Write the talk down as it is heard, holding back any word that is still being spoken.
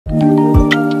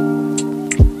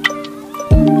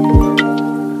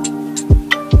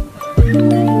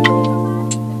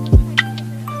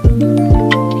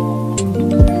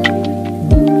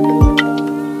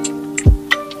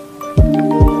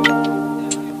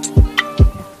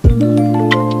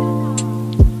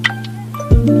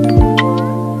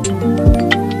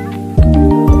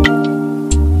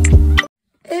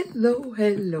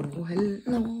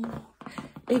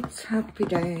happy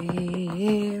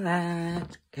day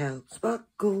at KALBS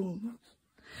Buckles.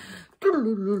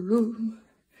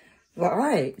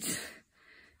 Right,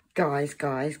 guys,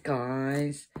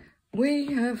 we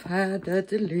have had a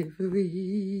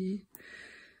delivery.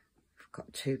 I've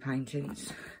got two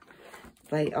paintings.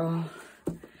 They are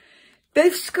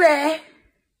both square.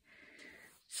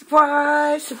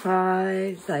 Surprise,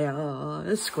 surprise, they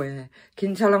are square. Can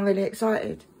you tell I'm really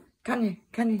excited? Can you?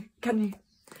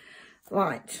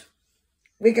 Right,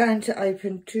 we're going to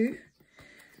open two,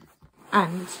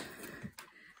 and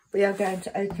we are going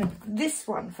to open this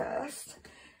one first.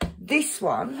 This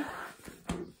one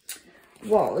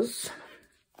was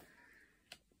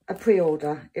a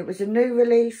pre-order. It was a new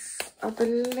release, I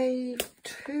believe,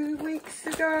 2 weeks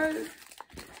ago.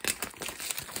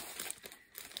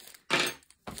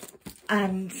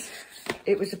 And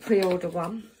it was a pre-order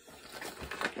one.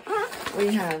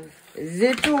 We have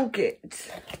the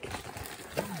toolkit.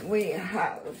 We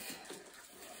have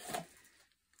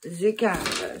the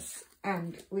canvas.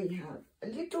 And we have a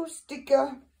little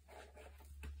sticker.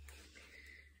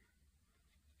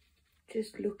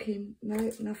 Just looking,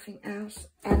 no, nothing else.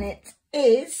 And it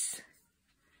is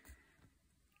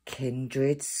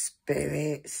Kindred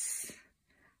Spirits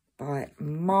by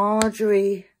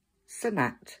Marjorie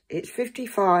Sanat. It's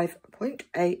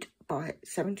 55.8 by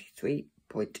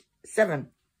 73.7.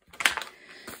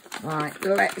 Right,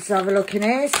 let's have a look in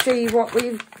here, see what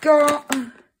we've got.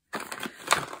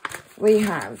 We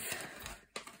have,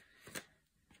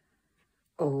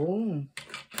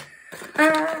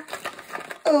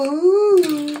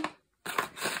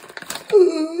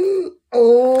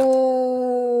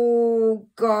 oh,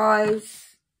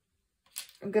 guys,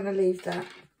 I'm going to leave that.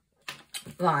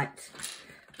 Right,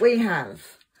 we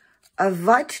have a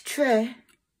white tray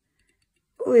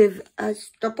with a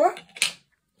stopper.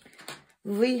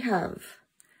 We have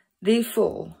the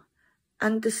 4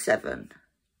 and the 7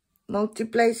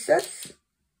 multi-placers.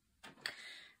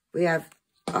 We have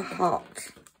a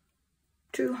heart,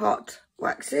 2 hot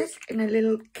waxes in a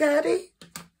little caddy.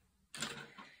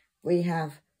 We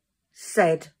have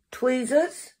said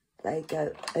tweezers. They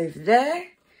go over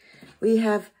there. We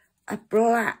have a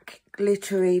black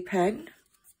glittery pen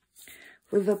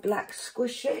with a black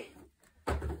squishy.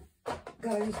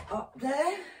 Goes up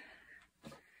there.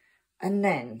 And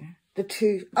then the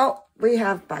two, oh, we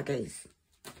have baggies.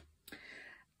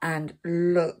 And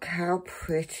look how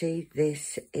pretty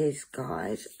this is,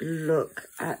 guys. Look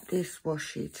at this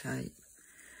washi tape.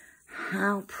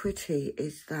 How pretty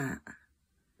is that?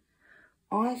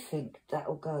 I think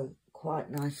that'll go quite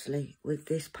nicely with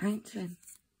this painting.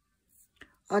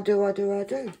 I do.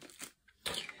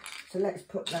 So let's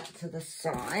put that to the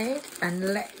side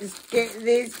and let's get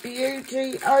this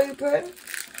beauty open.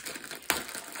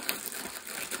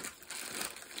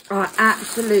 I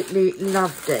absolutely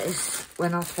loved this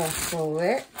when I first saw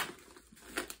it.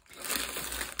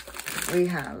 We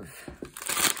have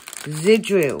the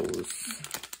drills.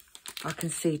 I can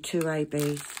see 2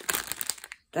 ABs.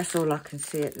 That's all I can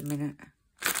see at the minute.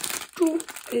 2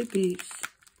 ABs.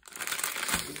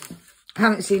 I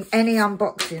haven't seen any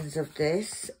unboxings of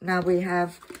this. Now we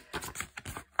have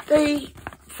the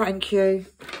thank you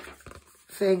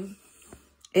thing.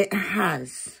 It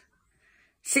has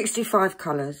 65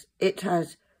 colours. It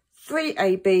has 3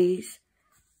 ABs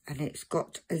and it's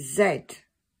got a Z.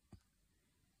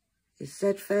 Is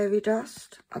Z fairy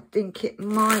dust? I think it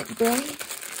might be.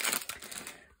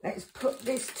 Let's put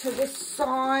this to the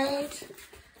side.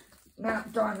 Now,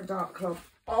 Diamond Art Club.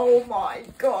 Oh my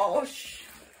gosh.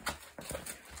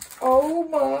 Oh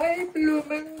my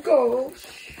blooming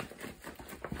gosh.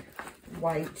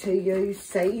 Wait till you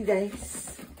see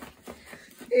this.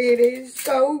 It is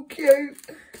so cute.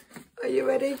 Are you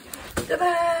ready?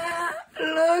 Ta-da!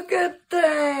 Look at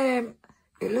them.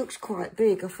 It looks quite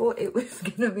big. I thought it was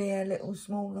going to be a little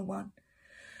smaller one.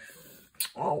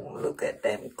 Oh, look at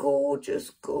them. Gorgeous,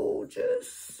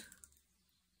 gorgeous.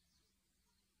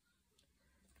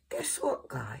 Guess what,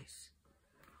 guys?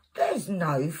 There's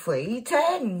no free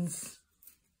 10s.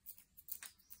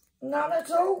 None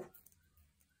at all.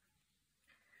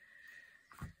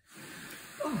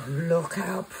 Oh, look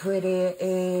how pretty it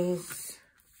is.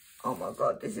 Oh my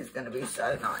God, this is going to be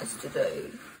so nice to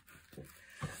do.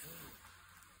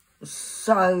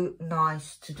 So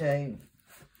nice to do.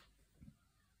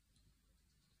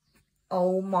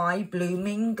 Oh my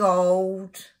blooming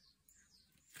gold.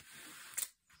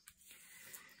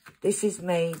 This is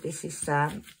me, this is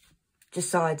Sam.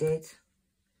 Decided.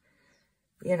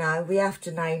 You know, we have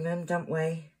to name them, don't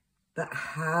we? But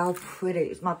how pretty.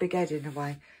 It's my big head in a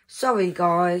way. Sorry,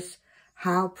 guys.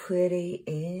 How pretty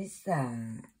is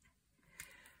that?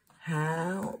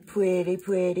 How pretty,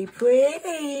 pretty,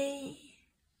 pretty.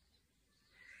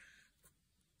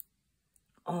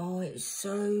 Oh, it's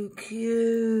so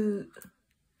cute.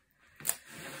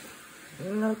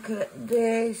 Look at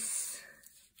this.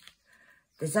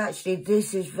 There's actually,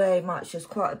 this is very much, there's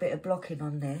quite a bit of blocking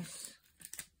on this.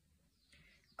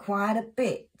 Quite a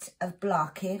bit of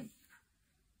blocking.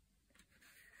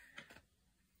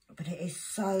 But it is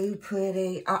so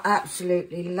pretty. I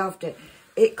absolutely loved it.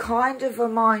 It kind of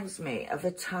reminds me of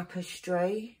a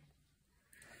tapestry.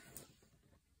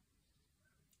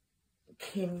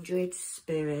 Kindred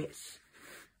spirits.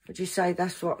 Would you say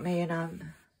that's what me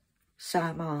and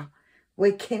Sam are?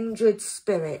 We're kindred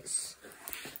spirits.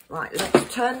 Right,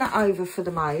 let's turn that over for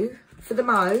the Mo. For the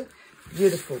Mo,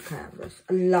 beautiful canvas.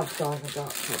 I love Diamond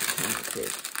Dark Club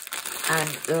canvases.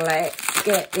 And let's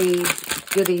get these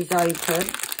goodies open.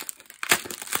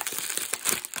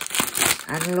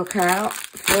 And look out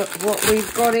for what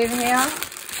we've got in here.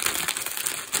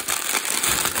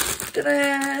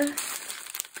 Ta-da!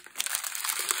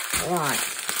 Right,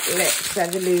 let's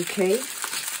have a looky.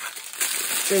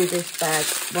 Do this bag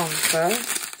one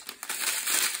first.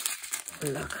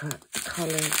 Look at the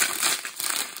colours.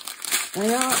 They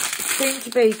seem to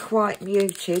be quite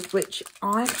muted, which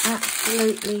I'm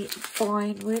absolutely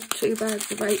fine with. 2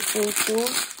 bags of 844.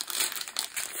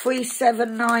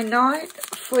 3799,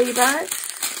 3 bags.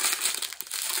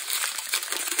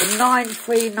 For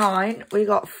 939, we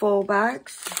got 4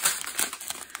 bags.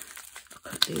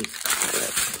 Look at these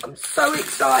colours. I'm so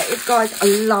excited, guys. I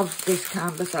love this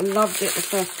canvas. I loved it the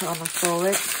first time I saw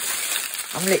it.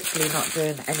 I'm literally not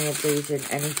doing any of these in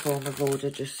any form of order,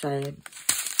 just saying.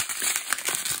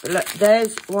 But look,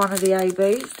 there's one of the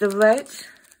ABs, the red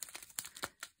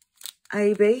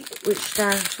AB, which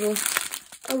stands for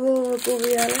Aurora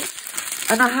Borealis.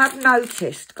 And I have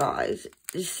noticed, guys,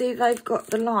 you see they've got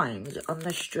the lines on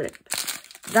the strip.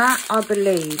 That, I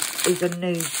believe, is a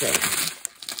new thing.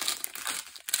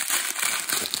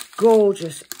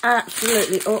 Gorgeous,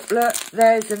 absolutely. Oh, look,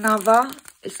 there's another.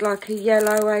 It's like a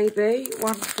yellow AB,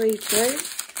 132.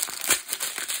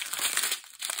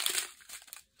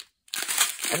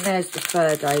 And there's the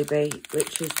third AB,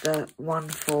 which is the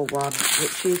 141,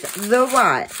 which is the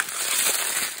white.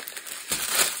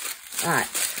 Right.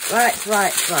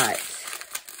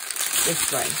 This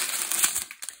way.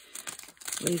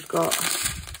 We've got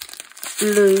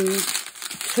blue,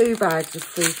 2 bags of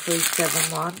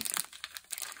 3371.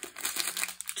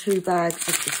 2 bags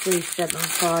of the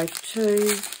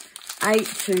 3752,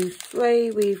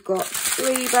 823, we've got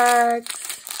 3 bags.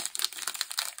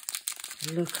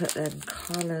 Look at them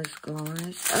colours,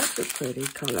 guys. That's a pretty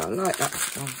colour. I like that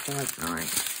 159.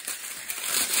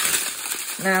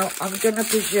 Now, I'm going to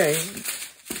presume,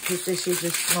 because this is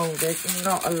a small, there's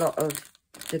not a lot of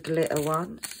the glitter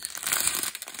ones.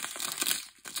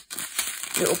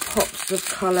 Little pops of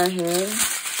colour here.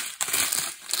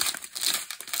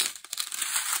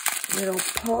 Little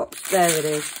pops. There it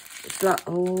is. It's like,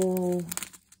 oh.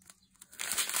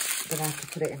 I'm going to have to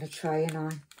put it in a tray, ain't I?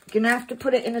 I'm going to have to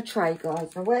put it in a tray,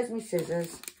 guys. Now, where's my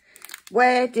scissors?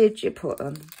 Where did you put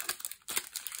them?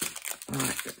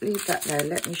 Right, leave that there.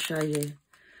 Let me show you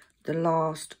the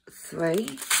last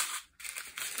 3.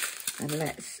 And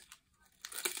let's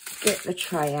get the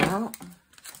tray out.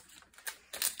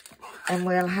 And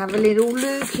we'll have a little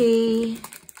looky.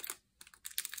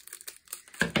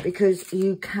 Because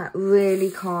you really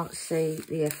can't see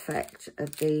the effect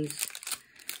of these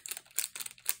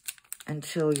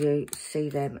until you see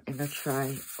them in a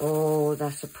tray. Oh,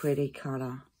 that's a pretty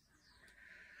colour.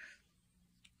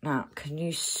 Now, can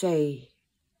you see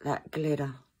that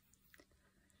glitter?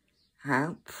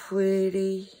 How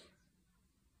pretty.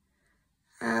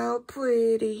 How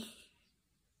pretty.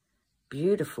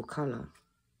 Beautiful colour.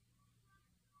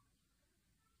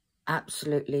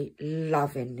 Absolutely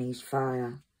loving these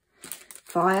fire.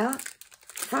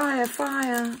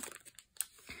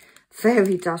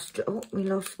 Fairy dust. Oh, we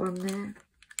lost one there.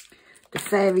 The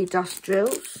fairy dust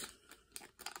drills.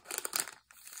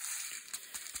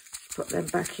 Put them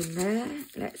back in there.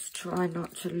 Let's try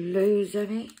not to lose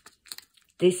any.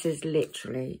 This is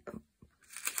literally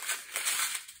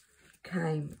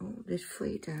came. Oh, there's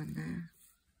 3 down there.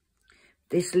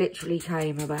 This literally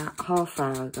came about half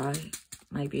hour ago,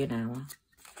 maybe an hour.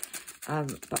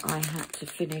 But I had to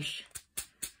finish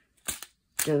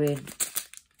doing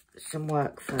some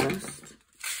work first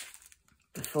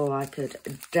before I could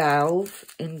delve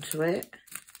into it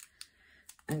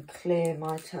and clear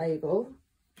my table.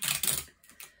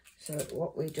 So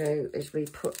what we do is we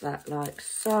put that like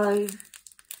so,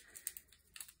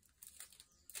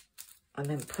 and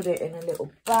then put it in a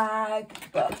little bag.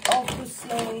 But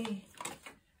obviously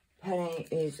Penny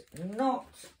is not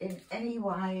in any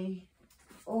way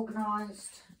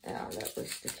organised. Oh, look, we'll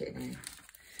stick it in here.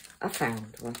 I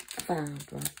found one.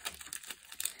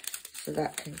 So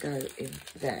that can go in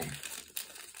there.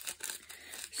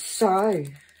 So,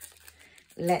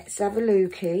 let's have a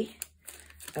lookie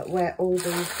at where all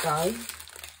these go.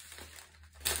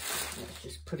 Let's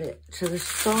just put it to the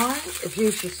side. If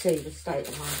you should see the state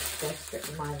of my desk at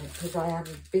the moment, because I am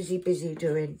busy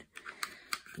doing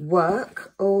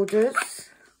work orders.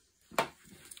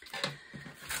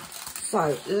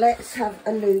 So let's have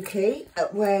a lookie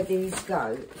at where these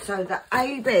go. So the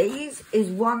ABs is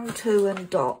 1, 2 and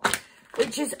dot,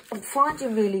 which is I'm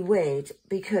finding really weird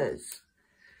because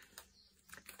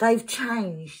they've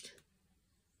changed.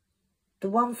 The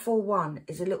 141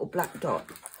 is a little black dot.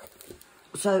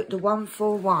 So the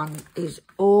 141 is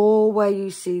all where you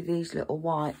see these little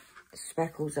white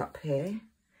speckles up here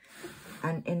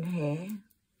and in here.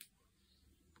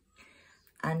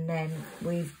 And then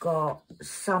we've got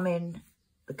some in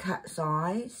the cat's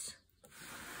eyes.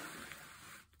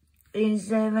 Is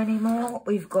there any more?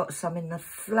 We've got some in the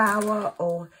flower,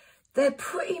 or they're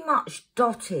pretty much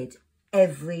dotted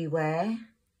everywhere.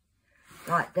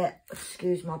 Like that,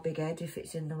 excuse my big head if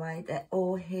it's in the way. They're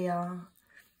all here,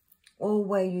 all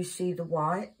where you see the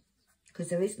white, because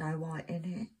there is no white in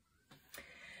here.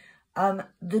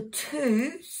 The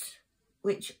 2s,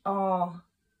 which are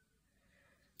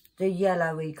the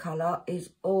yellowy colour, is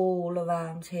all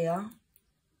around here.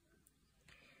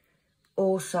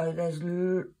 Also, there's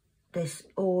this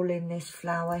all in this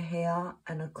flower here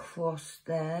and across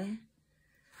there.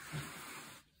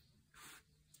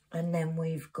 And then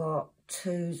we've got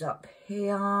 2s up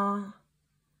here.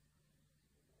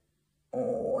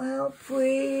 Oh, how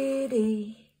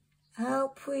pretty. How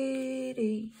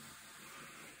pretty.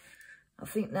 I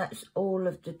think that's all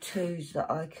of the 2s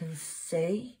that I can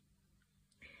see.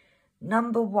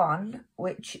 Number 1,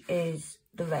 which is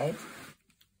the red,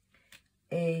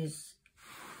 is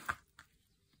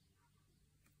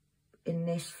in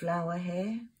this flower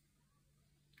here.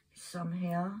 Some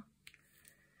here.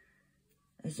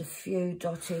 There's a few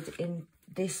dotted in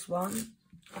this one.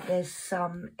 There's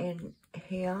some in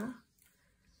here.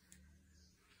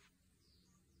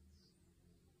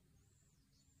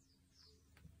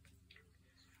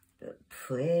 But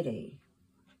pretty.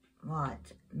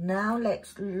 Right, now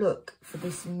let's look for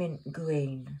this mint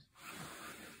green,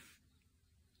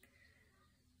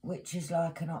 which is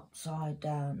like an upside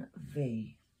down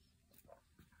V.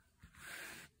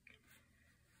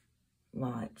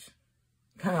 Right,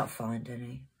 cannot find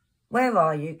any. Where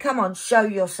are you? Come on, show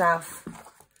yourself.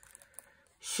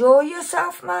 Show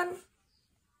yourself, man.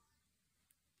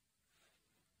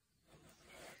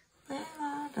 Where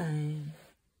are they?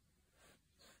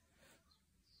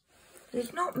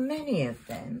 There's not many of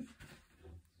them.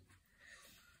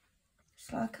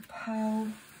 It's like a pale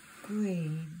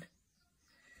green.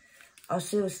 I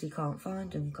seriously can't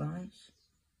find them, guys.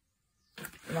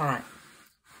 Right,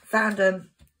 found them.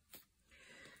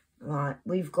 Right,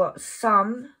 we've got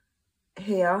some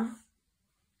here,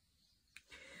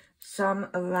 some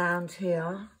around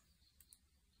here.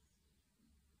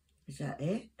 Is that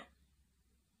it?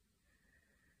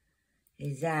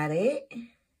 Is that it?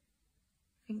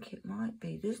 I think it might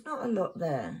be. There's not a lot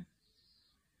there,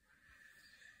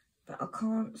 but I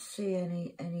can't see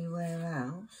anywhere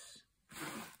else.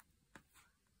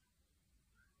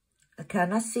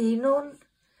 Can I see none?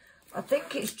 I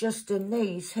think it's just in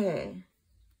these here.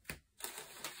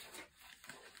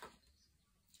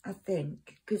 I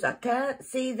think, because I can't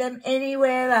see them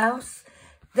anywhere else.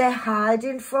 They're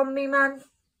hiding from me, man.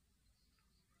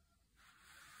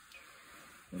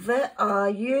 Where are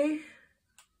you?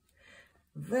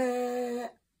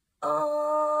 Where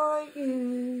are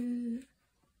you? Do you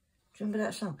remember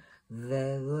that song?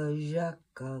 Vera Jacques,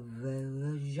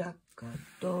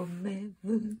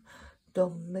 dormez-vous,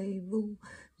 dormez-vous,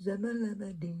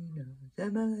 Zemalamadina,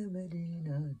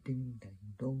 Zemalamadina, ding dang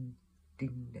dong,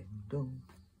 ding dang dong.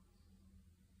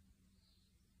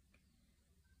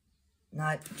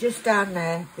 No, just down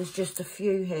there. There's just a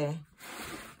few here.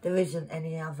 There isn't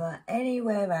any other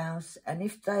anywhere else. And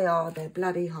if they are, they're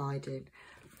bloody hiding.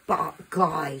 But,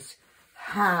 guys,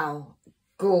 how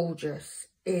gorgeous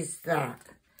is that?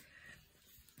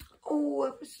 Oh,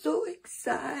 I'm so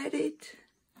excited.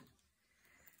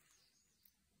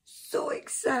 So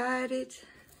excited.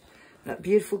 Look,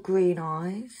 beautiful green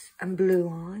eyes and blue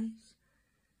eyes.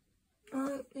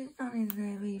 No, there's none in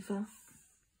there either.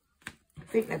 I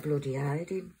think they're bloody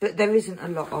hiding, but there isn't a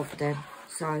lot of them.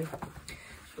 So,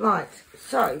 right,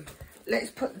 so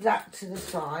let's put that to the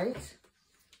side.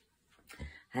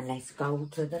 And let's go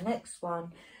to the next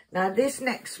one. Now, this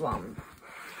next one,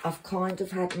 I've kind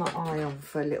of had my eye on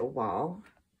for a little while.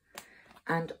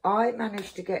 And I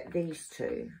managed to get these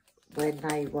two when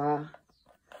they were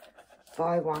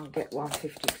buy one, get one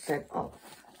 50% off.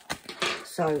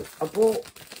 So, I bought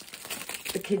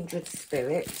the Kindred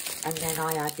Spirit, and then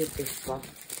I added this one.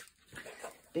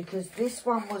 Because this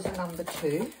one was a number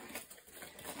 2.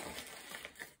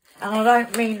 And I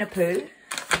don't mean a poo.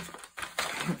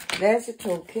 There's a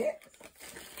toolkit.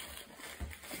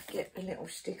 Get the little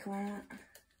sticker out.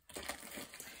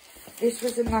 This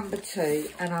was a number 2,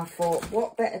 and I thought,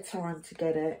 what better time to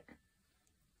get it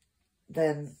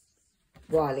than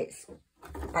while it's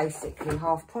basically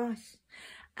half price.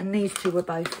 And these two were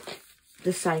both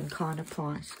the same kind of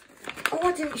price. Oh,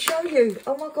 I didn't show you.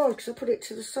 Oh my God, because I put it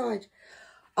to the side.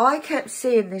 I kept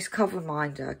seeing this cover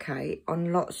minder, okay,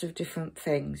 on lots of different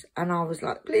things. And I was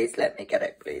like, please let me get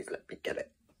it. Please let me get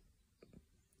it.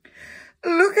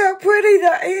 Look how pretty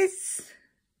that is.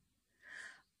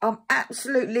 I'm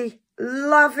absolutely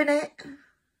loving it.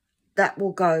 That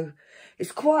will go.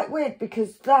 It's quite weird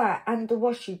because that and the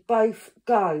washi both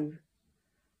go,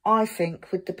 I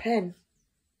think, with the pen.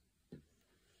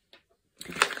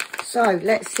 So,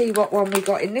 let's see what one we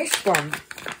got in this one.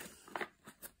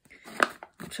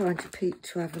 I'm trying to peek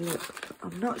to have a look.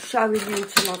 I'm not showing you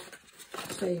till I've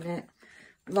seen it.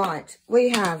 Right, we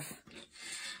have...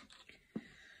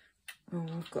 Oh,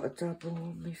 I've got a double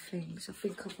on my things. I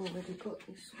think I've already got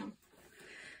this one.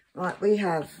 Right, we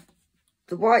have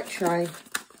the white tray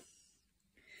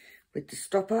with the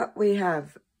stopper. We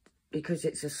have, because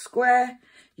it's a square,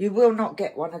 you will not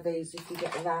get one of these if you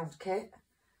get a round kit.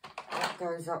 That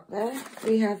goes up there.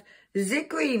 We have the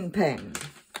green pen.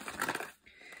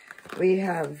 We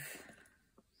have,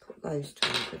 put those two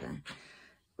over there.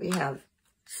 We have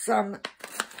some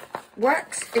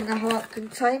wax in the heart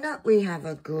container. We have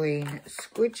a green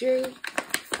squidgy.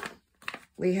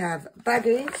 We have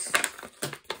baggies.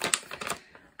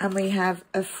 And we have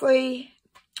a free,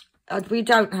 we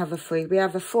don't have a free, we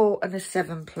have a 4 and a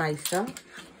 7 placer.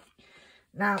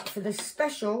 Now, for the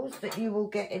specials that you will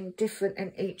get in different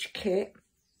in each kit,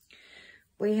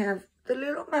 we have the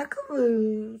little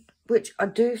macaroon, which I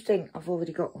do think I've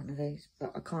already got one of these,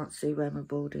 but I can't see where my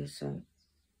board is, so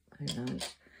who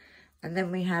knows. And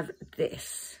then we have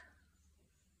this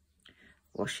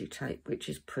washi tape, which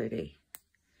is pretty.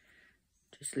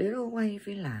 Just little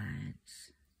wavy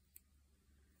lines.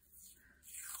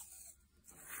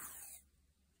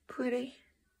 Pretty.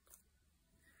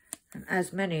 And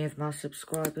as many of my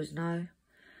subscribers know,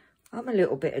 I'm a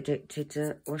little bit addicted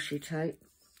to washi tape.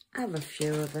 I have a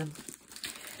few of them.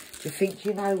 Do you think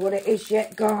you know what it is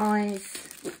yet, guys?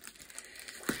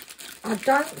 I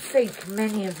don't think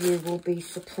many of you will be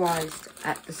surprised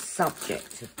at the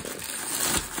subject of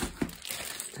this.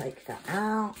 Let's take that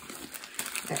out.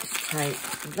 Let's take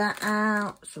that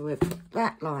out. So we'll put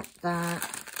that like that.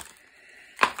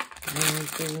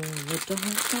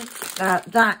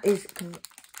 That is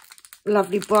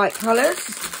lovely bright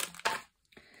colours.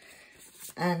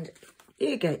 And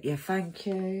you get your thank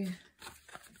you.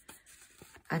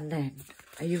 And then,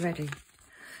 are you ready?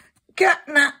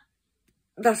 Catnap.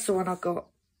 That's the one I got.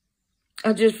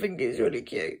 I just think it's really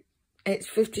cute. It's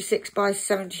 56 by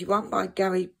 71 by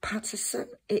Gary Patterson.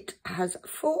 It has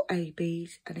 4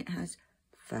 ABs and it has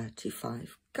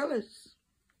 35 colours.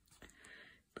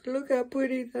 But look how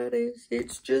pretty that is.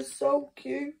 It's just so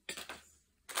cute.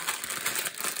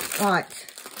 Right.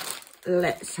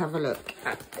 Let's have a look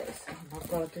at this. Oh my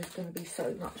God, there's going to be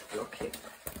so much blocking.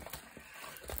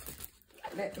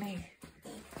 Let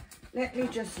me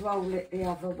just roll it the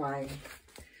other way.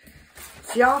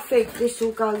 See, I think this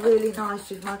will go really nice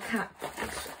with my cat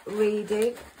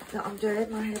reading that I'm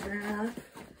doing, my Heaven and Earth.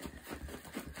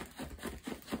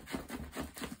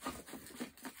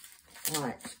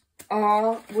 Right,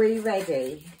 are we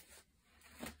ready?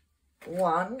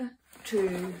 1,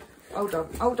 2, hold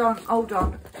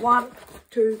on. 1,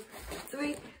 2,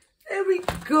 3. There we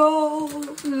go.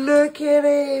 Look at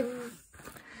him.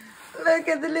 Look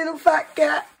at the little fat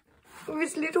cat with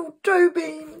his little toe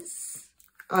beans.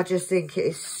 I just think it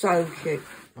is so cute.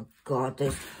 Oh God,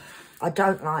 this, I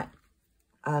don't like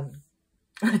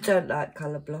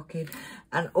colour blocking.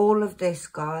 And all of this,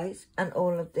 guys, and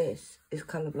all of this is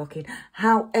colour blocking.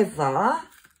 However,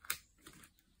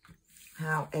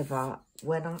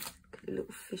 when I get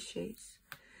little fishies,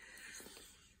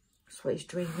 that's what he's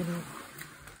dreaming of.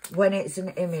 When it's an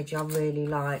image I really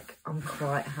like, I'm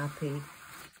quite happy.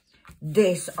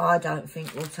 This, I don't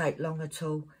think will take long at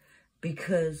all,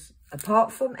 because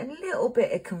apart from a little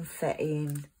bit of confetti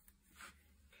in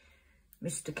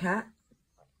Mr. Cat,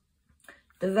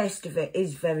 The rest of it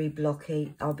is very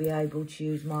blocky. I'll be able to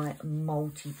use my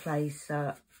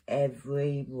multi-placer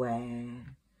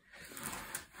everywhere.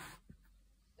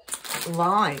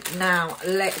 Right, now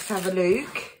let's have a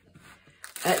look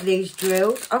at these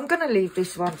drills. I'm going to leave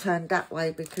this one turned that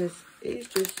way because he's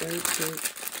just so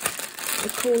cute. I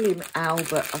call him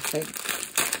Albert, I think.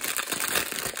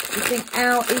 You think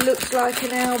he looks like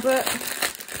an Albert?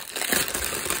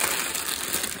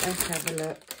 Let's have a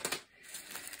look.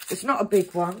 It's not a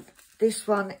big one. This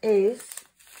one is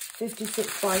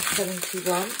 56 by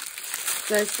 71.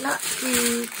 So it's not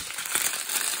huge.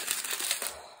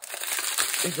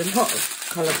 There's a lot of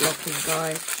colour blocking,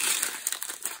 guys.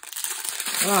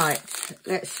 Right,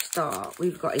 let's start.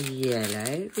 We've got a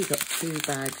yellow. We've got 2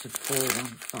 bags of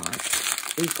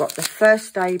 415. We've got the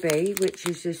first AB, which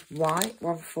is this white,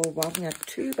 141. We have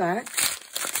 2 bags.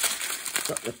 We've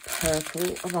got the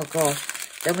purple. Oh my gosh.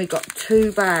 Then we got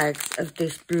 2 bags of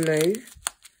this blue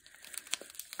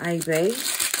AB.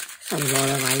 That's a lot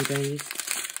of ABs.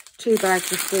 2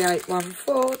 bags of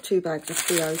 3814, 2 bags of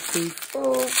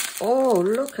 3024. Oh,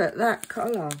 look at that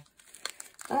colour.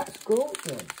 That's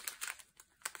gorgeous.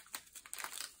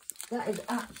 That is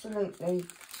absolutely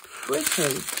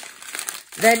pretty.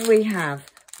 Then we have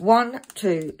 1,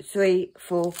 2, 3,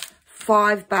 4,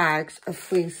 5 bags of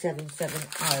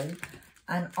 3770.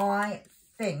 And I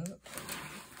think,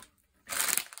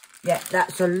 yeah,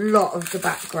 that's a lot of the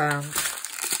background.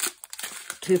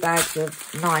 2 bags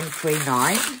of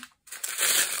 939.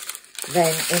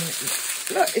 Then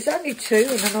look, it's only 2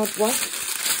 and an odd one.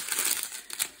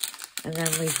 And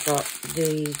then we've got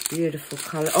the beautiful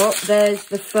colour. Oh, there's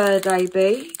the third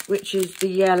AB, which is the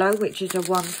yellow, which is a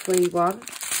 131.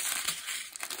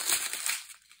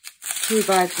 2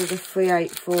 bags of the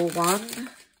 3841.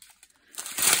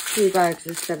 2 bags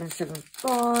of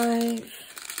 775.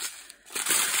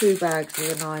 2 bags of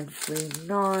the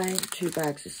 939. 2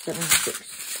 bags of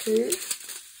 762.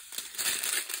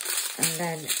 And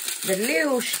then the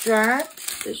little strand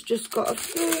that's just got a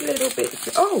few little bits.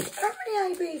 Oh, how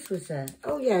many ABs was there?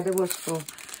 Oh, yeah, there was 4.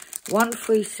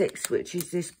 136, which is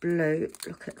this blue.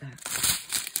 Look at that.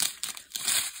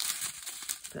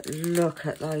 But look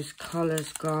at those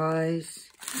colours,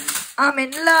 guys. I'm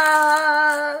in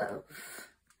love.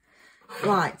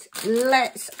 Right,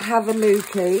 let's have a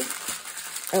looky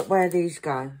at where these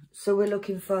go. So we're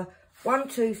looking for 1,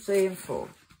 2, 3 and 4.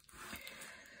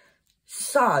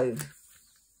 So,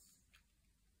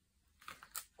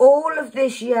 all of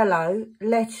this yellow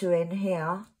lettering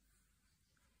here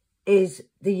is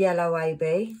the yellow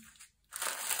AB.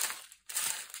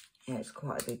 Yeah, it's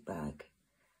quite a big bag.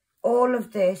 All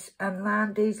of this and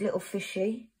round these little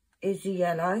fishy is the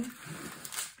yellow.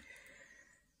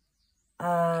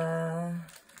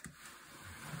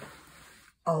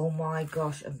 Oh my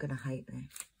gosh, I'm going to hate this.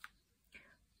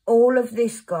 All of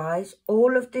this, guys,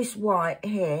 all of this white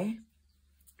here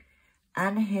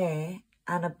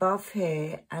and above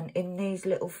here and in these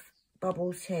little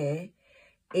bubbles here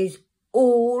is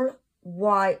all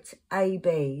white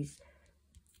ABs.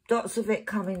 Dots of it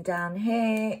coming down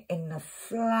here in the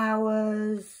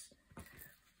flowers.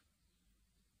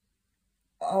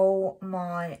 Oh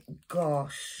my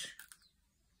gosh.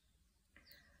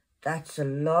 That's a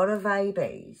lot of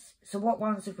ABs. So what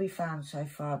ones have we found so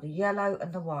far? The yellow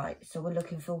and the white. So we're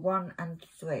looking for 1 and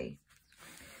 3.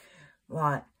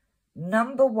 Right.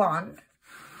 Number 1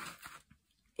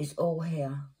 is all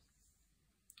here.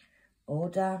 All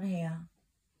down here.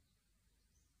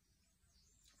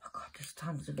 Oh God, there's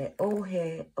tons of it. All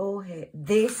here, all here.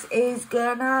 This is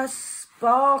gonna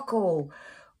sparkle.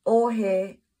 All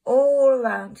here, all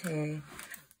around here.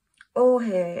 All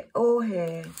here, all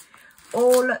here.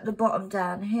 All at the bottom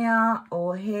down here.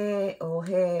 All here, all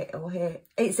here, all here.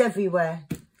 It's everywhere.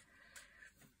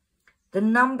 The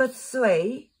number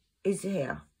 3 is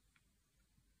here.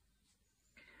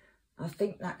 I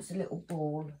think that's a little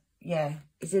ball. Yeah,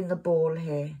 it's in the ball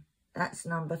here. That's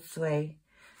number 3.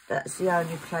 That's the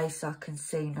only place I can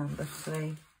see number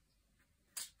 3.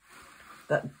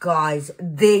 But guys,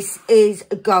 this is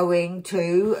going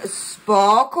to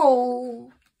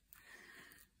sparkle.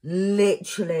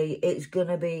 Literally, it's going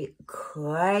to be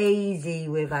crazy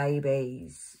with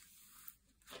ABs.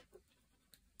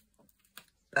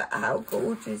 But how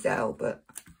gorgeous is Albert?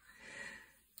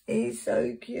 He's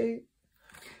so cute.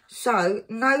 So,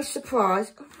 no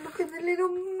surprise. Oh, look at the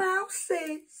little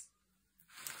mouses.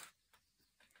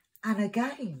 And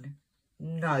again,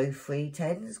 no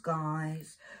 310s,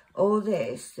 guys. All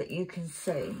this that you can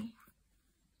see,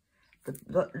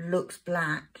 that looks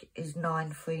black, is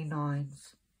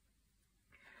 939s.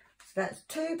 So that's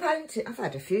 2 paintings. I've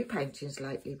had a few paintings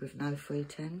lately with no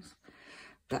 310s.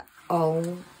 But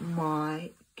oh my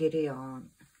giddy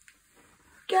aunt.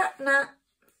 Getting it.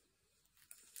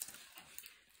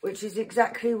 Which is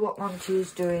exactly what Monty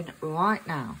is doing right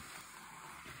now.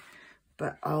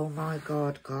 But oh my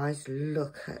God, guys,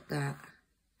 look at that.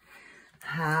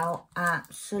 How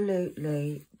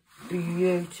absolutely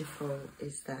beautiful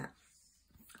is that?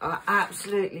 I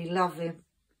absolutely love him.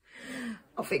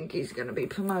 I think he's going to be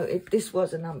promoted. This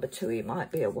was a number 2. He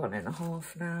might be a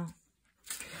 1.5 now.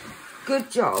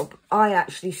 Good job. I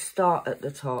actually start at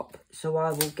the top, so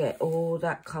I will get all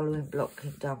that colouring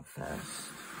blocking done first.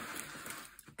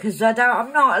 Because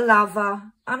I'm not a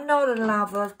lover. I'm not a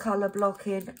lover of colour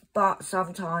blocking, but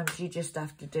sometimes you just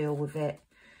have to deal with it.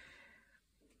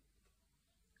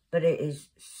 But it is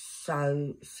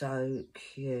so, so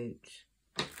cute.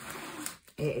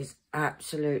 It is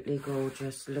absolutely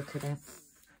gorgeous. Look at it.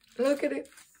 Look at it.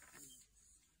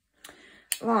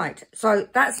 Right, so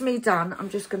that's me done. I'm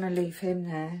just going to leave him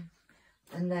there.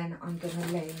 And then I'm going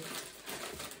to leave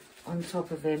on top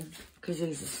of him, because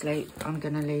he's asleep, I'm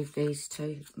going to leave these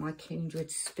two, my Kindred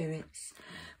spirits.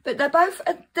 But they're both,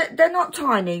 they're not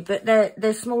tiny, but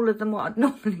they're smaller than what I'd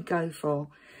normally go for.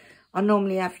 I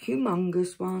normally have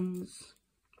humongous ones.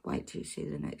 Wait till you see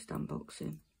the next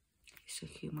unboxing. It's a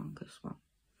humongous one.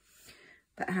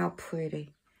 But how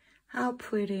pretty. How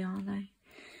pretty are they?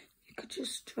 You could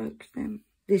just stroke them.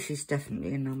 This is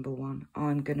definitely a number 1.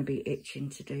 I'm going to be itching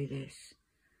to do this.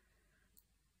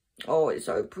 Oh, it's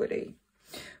so pretty.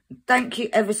 Thank you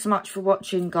ever so much for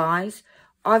watching, guys.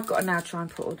 I've got to now try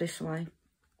and put all this away.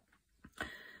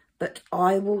 But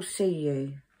I will see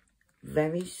you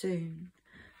very soon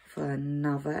for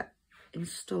another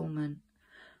instalment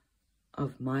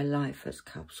of my life as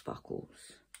KALBS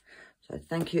Sparkles. So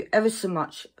thank you ever so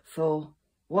much for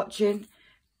watching.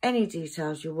 Any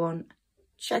details you want,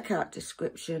 check out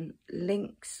description,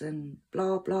 links and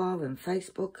blah blah and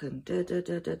Facebook and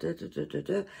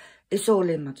da. It's all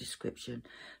in my description.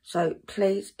 So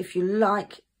please, if you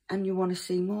like and you want to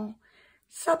see more,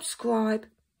 subscribe.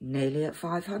 Nearly at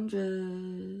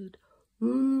 500.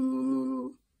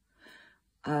 Woo.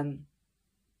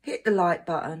 Hit the like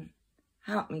button.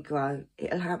 Help me grow.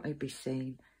 It'll help me be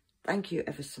seen. Thank you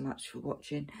ever so much for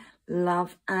watching.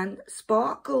 Love and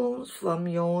sparkles from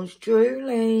yours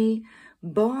truly.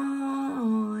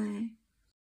 Bye.